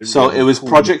day when. It was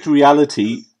Project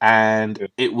Reality, and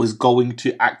it was going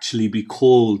to actually be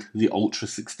called the Ultra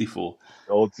 64.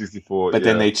 The Ultra 64. But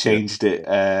then they changed it.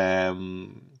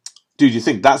 Dude, you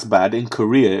think that's bad? In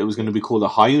Korea, it was going to be called a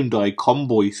Hyundai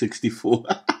Comboy 64.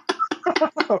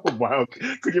 Oh, wow.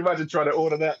 Could you imagine trying to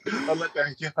order that?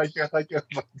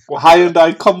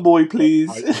 Hyundai Comboy, please.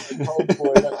 What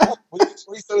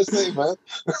are you trying to say, man?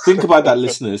 Think about that,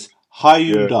 listeners.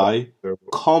 Hyundai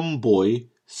Comboy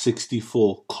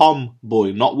 64.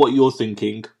 Comboy, not what you're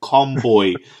thinking.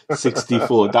 Comboy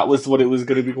 64. That was what it was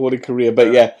going to be called in Korea.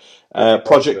 But yeah,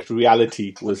 Project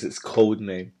Reality was its code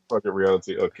name. Project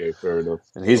Reality. Okay, fair enough.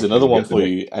 And here's another one for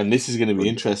you, and this is going to be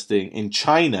interesting. In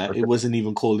China, it wasn't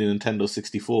even called the Nintendo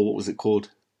 64. What was it called?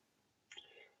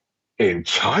 In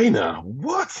China?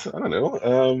 What? I don't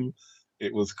know.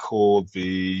 It was called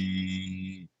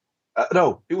the...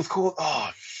 no, it was called...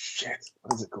 Oh, shit.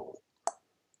 What is it called?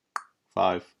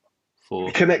 5,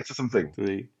 4... Connect to something.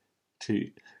 3, 2...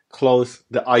 Close.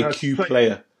 The IQ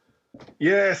player.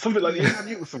 Yeah, something like that. Yeah, I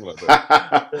knew it was something like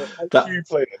that. IQ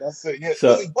player, that's it. Yeah.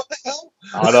 So, what the hell?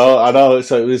 I know.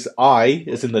 So it was I,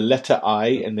 as in the letter I,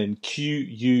 and then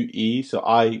QUE, so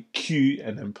IQ,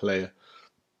 and then player.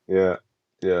 Yeah,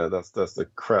 that's a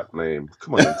crap name.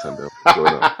 Come on, Nintendo.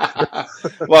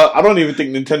 Well, I don't even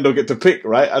think Nintendo get to pick,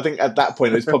 right? I think at that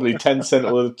point it's probably Tencent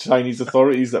or the Chinese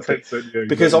authorities that pick.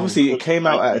 Because obviously it came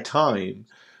out at a time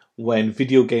when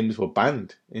video games were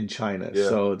banned in China,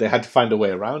 so they had to find a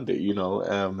way around it,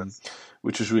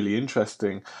 which was really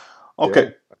interesting.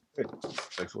 Okay. Yeah.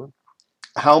 Excellent.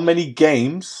 How many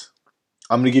games?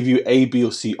 I'm going to give you A, B,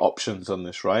 or C options on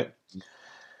this, right?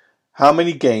 How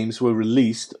many games were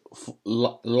released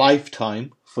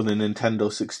lifetime for the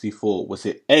Nintendo 64? Was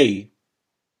it A,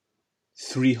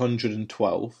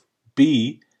 312,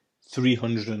 B,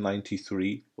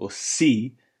 393, or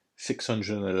C,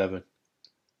 611?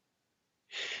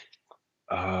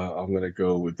 I'm going to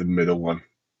go with the middle one,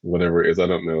 whatever it is. I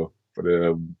don't know. But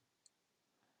the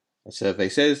survey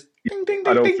says, ding, ding,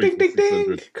 ding, ding, ding, ding,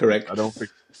 ding. Correct. I don't think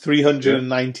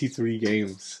 393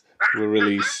 games were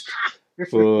released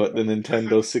for the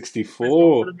Nintendo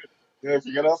 64. Yeah, if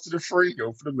you're gonna have to do free,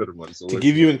 go for the middle one. To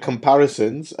give you in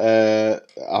comparisons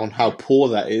on how poor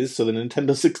that is, so the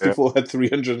Nintendo 64 had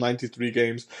 393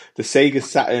 games. The Sega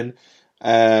Saturn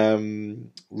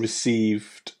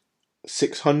received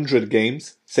 600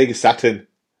 games. Sega Saturn.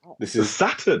 This is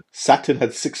Saturn. Saturn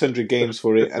had 600 games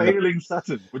for it. Failing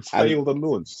Saturn, which failed on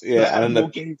launch. Yeah, and more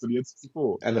games than the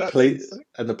N64. And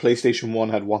the PlayStation 1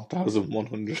 had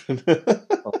 1,100.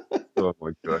 Oh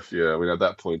my gosh! Yeah, I mean, at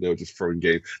that point they were just throwing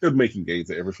games. They were making games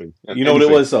at everything. You know what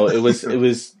it was though? It was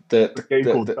the game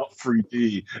called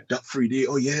 .3D. .3D.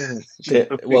 Oh yeah.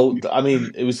 Well, I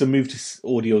mean, it was the move to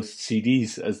audio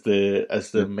CDs as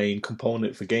the main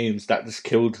component for games that just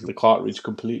killed the cartridge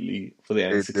completely for the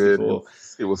N64.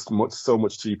 It was so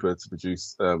much cheaper to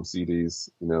produce CDs.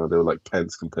 You know, they were like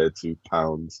pence compared to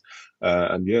pounds.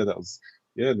 And yeah, that was.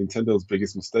 Yeah, Nintendo's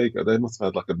biggest mistake. They must have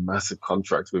had like a massive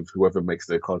contract with whoever makes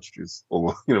their cartridges,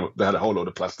 or they had a whole load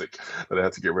of plastic that they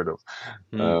had to get rid of.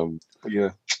 But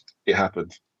yeah, it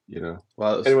happened.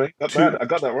 Well, anyway, not bad. I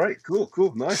got that right.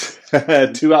 Cool, nice.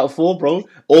 2 out of 4, bro.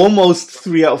 Almost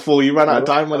 3 out of 4. You ran out of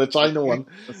time on the China one.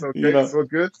 That's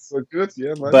okay. So good.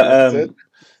 Yeah, man.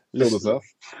 But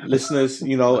listeners,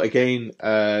 again,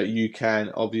 you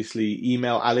can obviously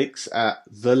email Alex at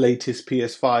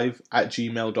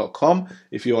thelatestps5@gmail.com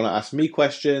if you want to ask me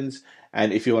questions,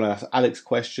 and if you want to ask Alex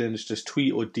questions, just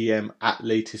tweet or DM at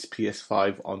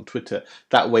latestps5 on Twitter.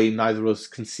 That way, neither of us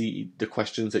can see the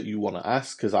questions that you want to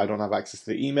ask, because I don't have access to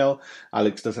the email.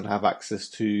 Alex doesn't have access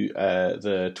to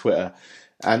the Twitter.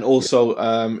 And also,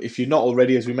 if you're not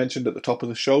already, as we mentioned at the top of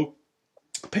the show,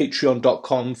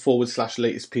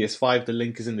 patreon.com/latestps5. The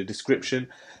link is in the description.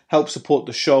 Help support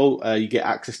the show. You get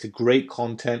access to great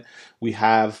content.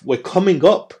 We're coming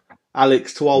up,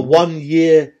 Alex, to our 1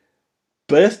 year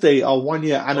birthday, our 1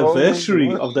 year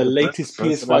anniversary of the latest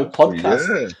PS5 podcast.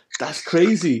 Yeah. That's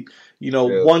crazy.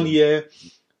 1 year.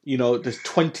 There's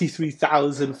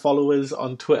 23,000 followers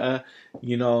on Twitter.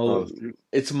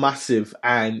 It's massive,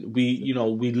 and we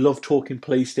love talking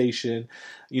PlayStation.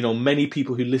 Many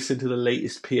people who listen to the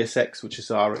latest PSX, which is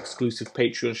our exclusive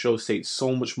Patreon show, say it's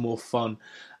so much more fun.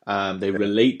 They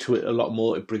relate to it a lot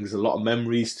more. It brings a lot of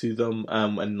memories to them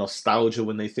and nostalgia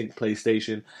when they think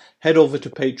PlayStation. Head over to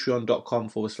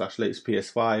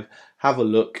patreon.com/latestps5. Have a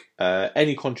look.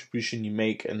 Any contribution you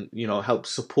make and help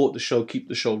support the show, keep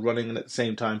the show running, and at the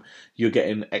same time you're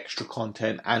getting extra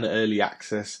content and early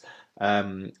access.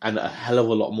 And a hell of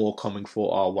a lot more coming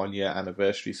for our 1 year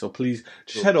anniversary. So please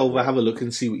just head over, have a look,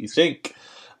 and see what you think.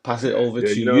 Pass it over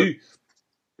to you.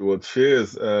 Well,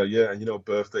 cheers.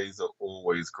 Birthdays are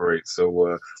always great.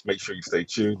 So make sure you stay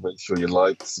tuned. Make sure you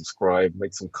like, subscribe,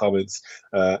 make some comments,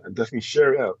 and definitely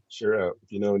share it out.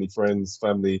 If you know any friends,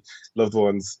 family, loved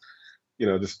ones,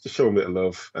 just show them a bit of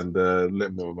love and let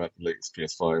them know about the latest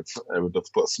PS5. And we'd love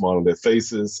to put a smile on their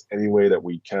faces any way that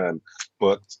we can.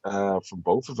 But from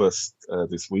both of us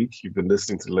this week, you've been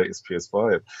listening to the latest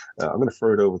PS5. I'm going to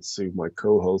throw it over to my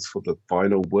co-host for the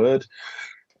final word.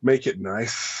 Make it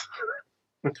nice.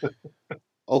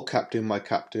 Oh, Captain, my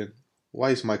Captain, why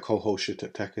is my co-host shit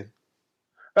at Tekken?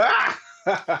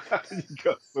 You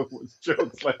got so much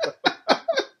jokes like that.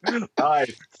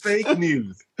 Fake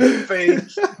news.